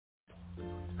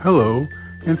Hello,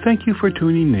 and thank you for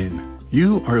tuning in.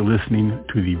 You are listening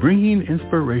to the Bringing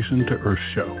Inspiration to Earth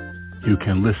show. You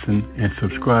can listen and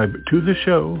subscribe to the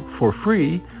show for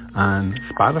free on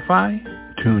Spotify,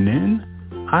 TuneIn,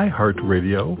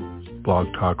 iHeartRadio,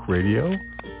 Blog Talk Radio,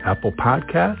 Apple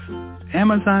Podcasts,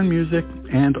 Amazon Music,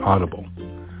 and Audible.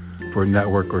 For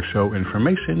network or show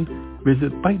information,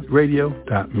 visit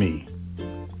biteradio.me.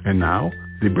 And now,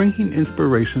 the Bringing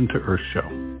Inspiration to Earth show.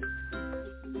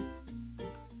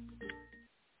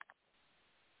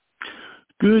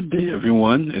 Good day,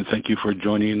 everyone, and thank you for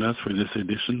joining us for this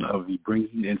edition of the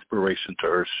Bringing Inspiration to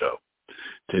Earth show.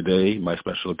 Today, my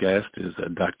special guest is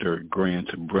Dr. Grant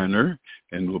Brenner,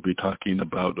 and we'll be talking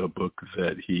about a book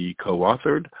that he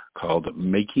co-authored called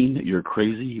Making Your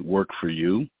Crazy Work for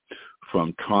You,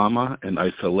 From Trauma and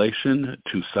Isolation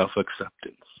to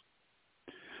Self-Acceptance.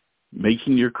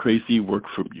 Making Your Crazy Work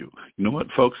for You. You know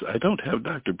what, folks? I don't have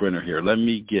Dr. Brenner here. Let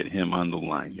me get him on the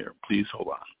line here. Please hold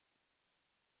on.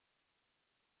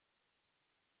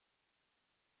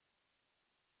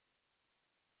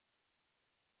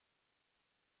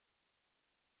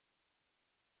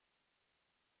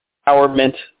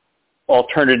 Empowerment,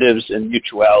 alternatives, and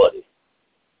mutuality.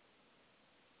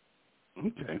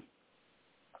 Okay.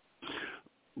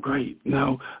 Great.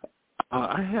 Now,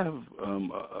 I have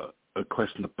a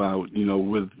question about,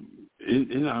 with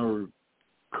in our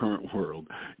current world,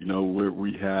 where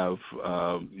we have,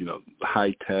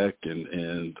 high tech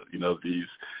and these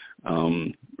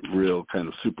real kind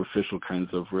of superficial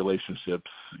kinds of relationships,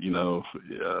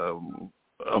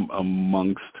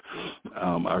 amongst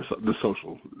the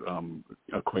social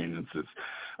acquaintances.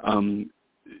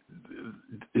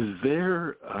 Is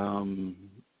there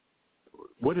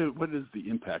what is the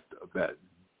impact of that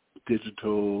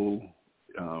digital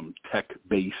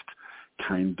tech-based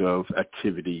kind of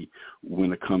activity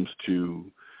when it comes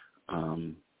to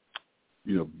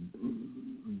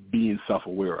being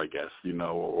self-aware, I guess,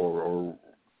 or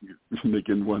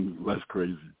making one less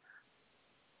crazy?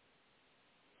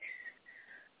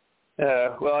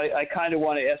 Well, I kind of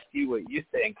want to ask you what you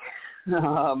think.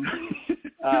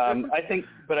 I think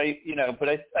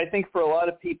for a lot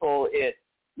of people, it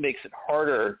makes it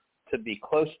harder to be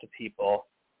close to people,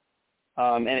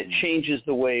 and it changes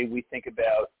the way we think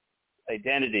about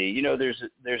identity.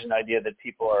 There's an idea that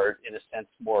people are, in a sense,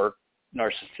 more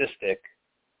narcissistic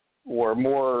or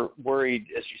more worried,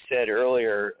 as you said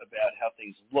earlier, about how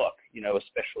things look,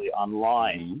 especially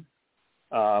online. Mm-hmm.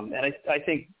 And I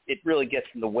think it really gets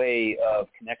in the way of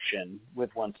connection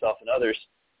with oneself and others.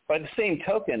 By the same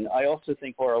token, I also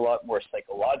think we're a lot more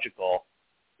psychological,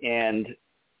 and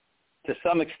to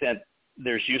some extent,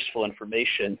 there's useful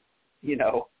information,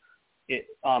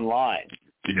 online.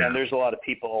 Yeah. And there's a lot of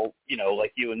people,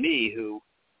 like you and me, who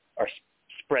are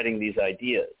spreading these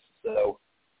ideas. So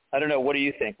I don't know. What do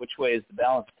you think? Which way is the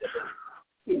balance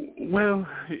tipping? Well,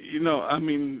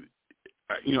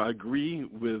 I agree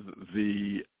with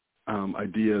the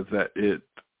idea that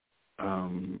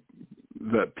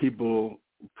that people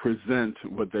present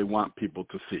what they want people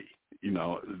to see,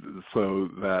 so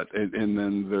that, and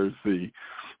then there's the,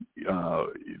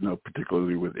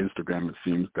 particularly with Instagram, it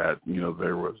seems that,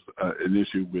 there was an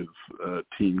issue with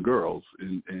teen girls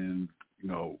and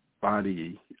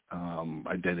body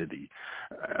identity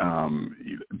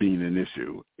being an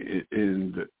issue.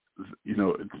 And,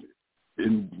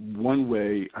 in one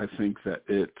way, I think that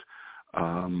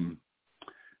I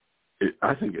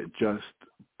think it just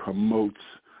promotes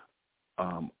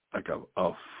like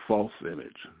a false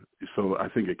image. So I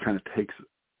think it kind of takes,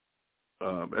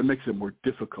 it makes it more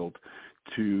difficult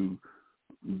to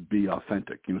be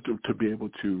authentic, to be able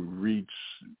to reach,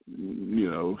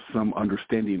 some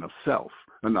understanding of self,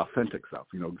 an authentic self,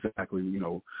 exactly,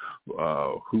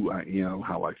 who I am,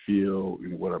 how I feel,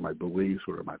 what are my beliefs,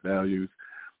 what are my values.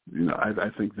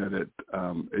 I think that it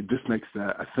just makes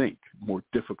that, I think, more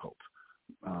difficult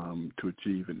to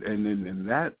achieve, and in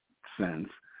that sense,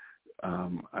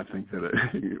 I think that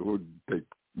it would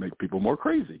make people more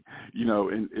crazy,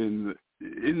 in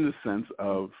the sense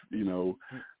of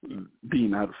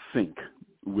being out of sync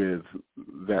with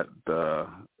that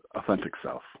authentic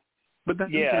self. But then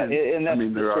again, and that's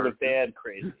the sort of bad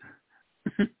crazy.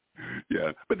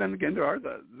 Yeah, but then again,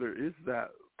 there is that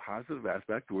positive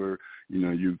aspect where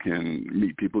you can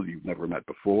meet people you've never met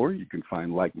before. You can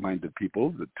find like-minded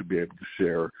people to be able to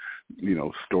share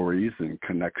stories and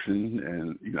connection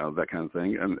and that kind of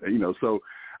thing. And so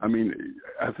I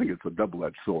think it's a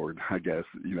double-edged sword, I guess,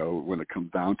 when it comes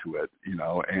down to it,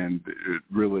 and it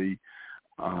really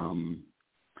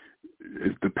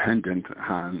is dependent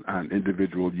on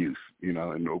individual use,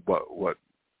 and what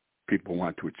people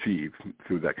want to achieve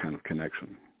through that kind of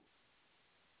connection.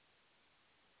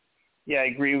 Yeah, I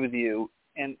agree with you.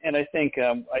 And I think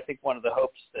one of the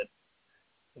hopes that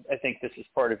I think this is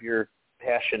part of your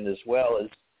passion as well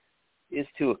is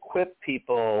to equip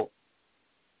people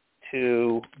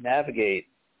to navigate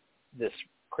this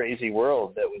crazy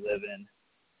world that we live in,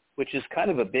 which is kind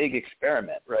of a big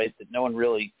experiment, right? That no one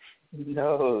really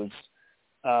knows.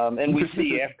 And we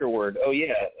see afterward,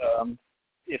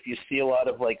 if you see a lot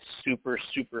of like super,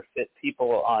 super fit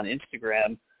people on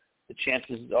Instagram, the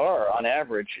chances are, on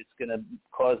average, it's going to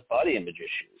cause body image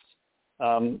issues.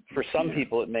 For some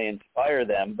people, it may inspire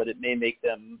them, but it may make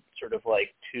them sort of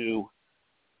like too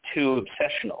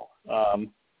obsessional,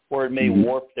 or it may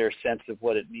warp their sense of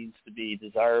what it means to be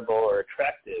desirable or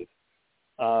attractive.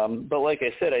 But like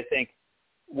I said, I think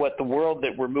what the world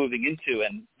that we're moving into,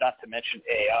 and not to mention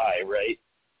AI, right,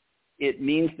 it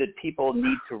means that people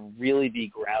need to really be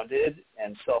grounded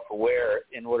and self-aware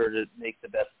in order to make the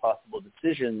best possible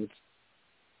decisions,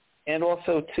 and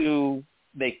also to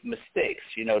make mistakes,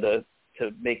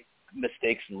 to make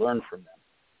mistakes and learn from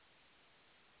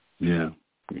them.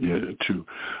 Yeah, true.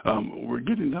 We're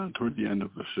getting down toward the end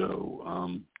of the show,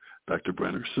 Dr.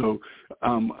 Brenner. So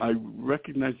I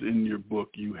recognize in your book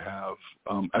you have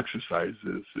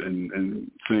exercises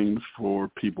and things for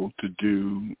people to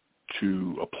do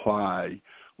to apply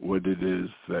what it is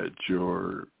that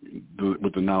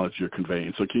with the knowledge you're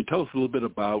conveying. So can you tell us a little bit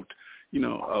about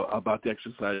the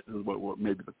exercises, what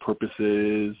maybe the purpose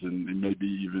is, and maybe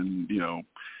even,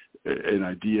 an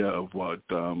idea of what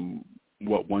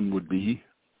one would be?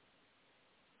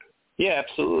 Yeah,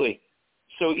 absolutely.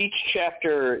 So each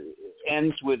chapter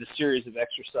ends with a series of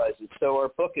exercises. So our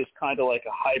book is kind of like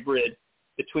a hybrid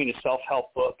between a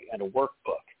self-help book and a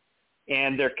workbook.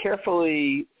 And they're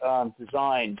carefully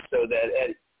designed so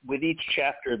that with each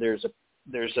chapter there's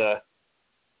a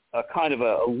kind of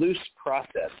a loose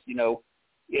process.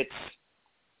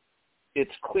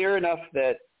 It's clear enough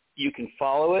that you can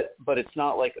follow it, but it's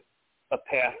not like a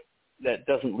path that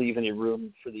doesn't leave any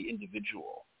room for the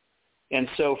individual. And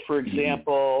so, for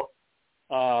example,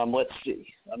 let's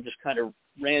see. I'm just kind of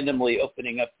randomly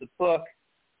opening up the book.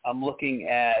 I'm looking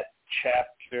at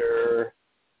chapter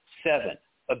 7.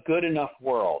 A Good Enough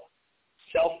World,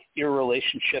 Self-Your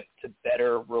Relationship to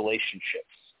Better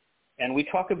Relationships. And we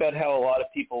talk about how a lot of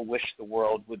people wish the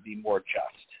world would be more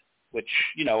just, which,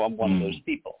 I'm one of those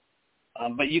people.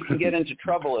 But you can get into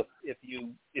trouble if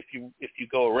you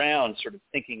go around sort of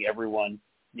thinking everyone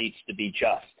needs to be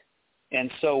just.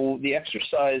 And so the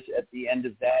exercise at the end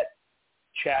of that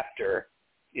chapter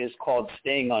is called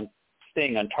Staying on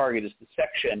Target is the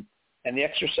section, and the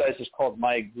exercise is called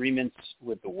My Agreements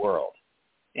with the World.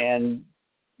 And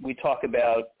we talk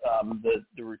about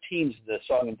the routines, the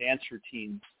song and dance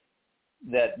routines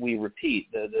that we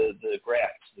repeat, the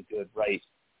graphs, the good, right,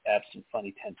 absent,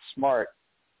 funny, tense, smart,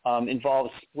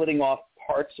 involves splitting off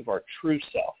parts of our true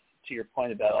self, to your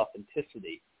point about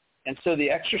authenticity. And so the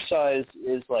exercise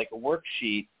is like a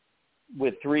worksheet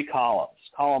with 3 columns.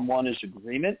 Column 1 is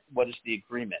agreement. What is the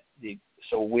agreement?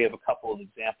 So we have a couple of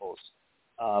examples.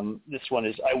 This one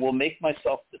is, I will make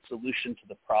myself the solution to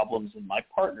the problems in my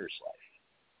partner's life.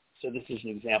 So this is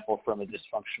an example from a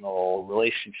dysfunctional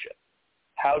relationship.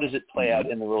 How does it play out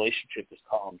in the relationship is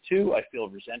column 2. I feel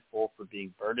resentful for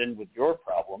being burdened with your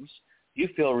problems. You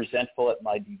feel resentful at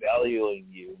my devaluing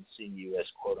you and seeing you as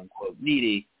quote-unquote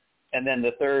needy. And then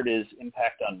the third is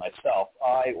impact on myself.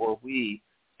 I or we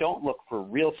don't look for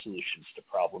real solutions to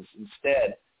problems.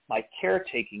 Instead, my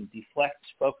caretaking deflects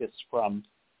focus from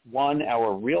 1,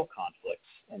 our real conflicts,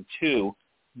 and 2,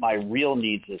 my real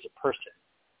needs as a person.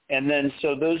 And then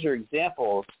so those are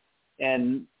examples,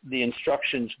 and the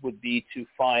instructions would be to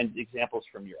find examples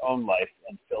from your own life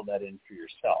and fill that in for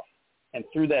yourself. And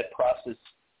through that process,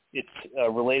 it's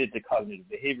related to cognitive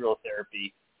behavioral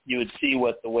therapy. You would see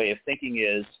what the way of thinking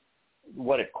is,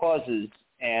 what it causes,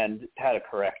 and how to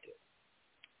correct it.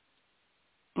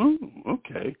 Oh,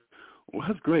 okay. Well,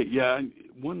 that's great. Yeah,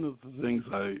 one of the things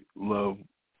I love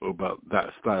about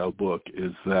that style book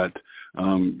is that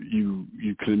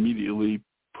you can immediately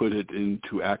put it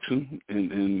into action,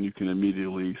 and you can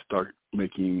immediately start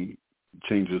making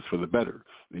changes for the better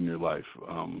in your life,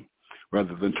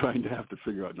 rather than trying to have to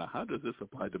figure out, now, how does this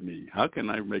apply to me? How can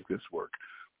I make this work?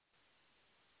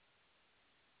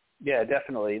 Yeah,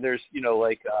 definitely. There's,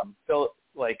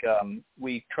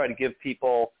 we try to give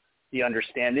people the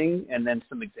understanding and then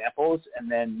some examples and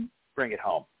then bring it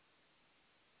home.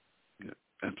 Yeah,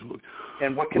 absolutely.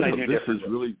 And what can I do differently?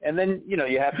 Really... And then,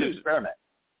 you have to experiment.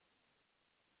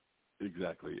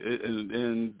 Exactly. And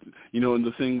and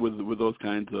the thing with those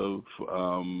kinds of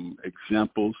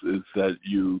examples is that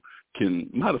you can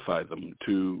modify them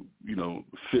to,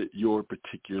 fit your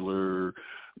particular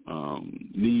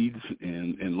needs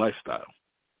and lifestyle.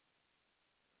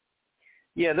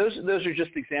 Yeah, those are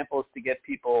just examples to get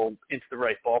people into the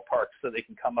right ballpark so they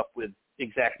can come up with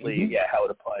exactly how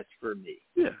it applies for me.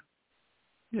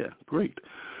 Yeah, great.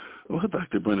 Well,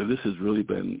 Dr. Brenner, this has really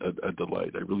been a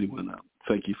delight. I really want to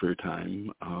thank you for your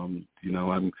time. I'm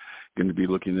going to be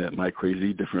looking at my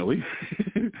crazy differently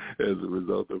as a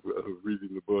result of reading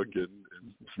the book and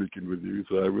speaking with you.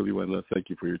 So I really want to thank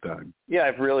you for your time. Yeah,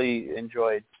 I've really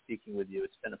enjoyed speaking with you.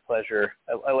 It's been a pleasure.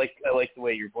 I like the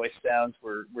way your voice sounds.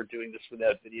 We're doing this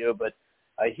without video, but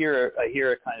I hear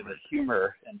a kind of a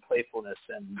humor and playfulness,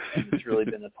 and it's really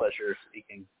been a pleasure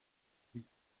speaking.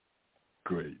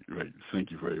 Great.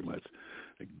 Thank you very much.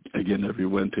 Again,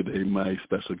 everyone, today my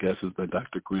special guest has been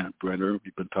Dr. Grant Brenner.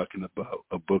 We've been talking about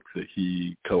a book that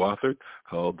he co-authored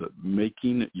called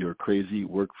Making Your Crazy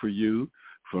Work for You,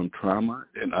 From Trauma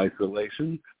and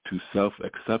Isolation to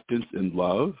Self-Acceptance and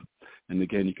Love. And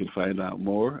again, you can find out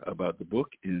more about the book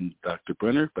in Dr.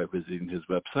 Brenner by visiting his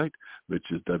website,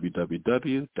 which is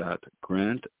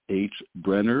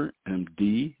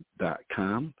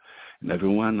www.granthbrennermd.com. And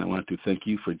everyone, I want to thank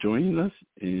you for joining us,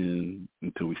 and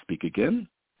until we speak again.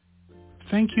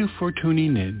 Thank you for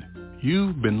tuning in.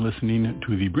 You've been listening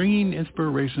to the Bringing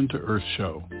Inspiration to Earth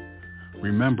show.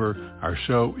 Remember, our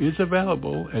show is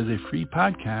available as a free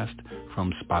podcast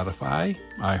from Spotify,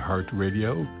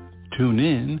 iHeartRadio,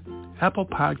 TuneIn, Apple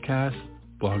Podcasts,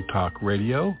 Blog Talk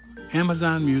Radio,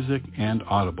 Amazon Music, and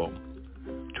Audible.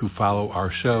 To follow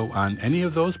our show on any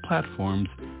of those platforms,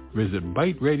 visit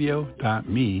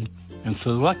biteradio.me and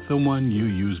select the one you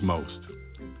use most.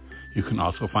 You can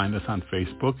also find us on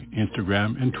Facebook,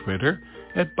 Instagram, and Twitter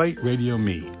at Byte Radio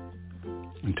Me.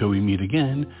 Until we meet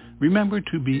again, remember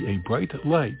to be a bright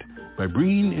light by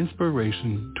bringing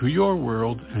inspiration to your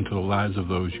world and to the lives of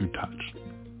those you touch.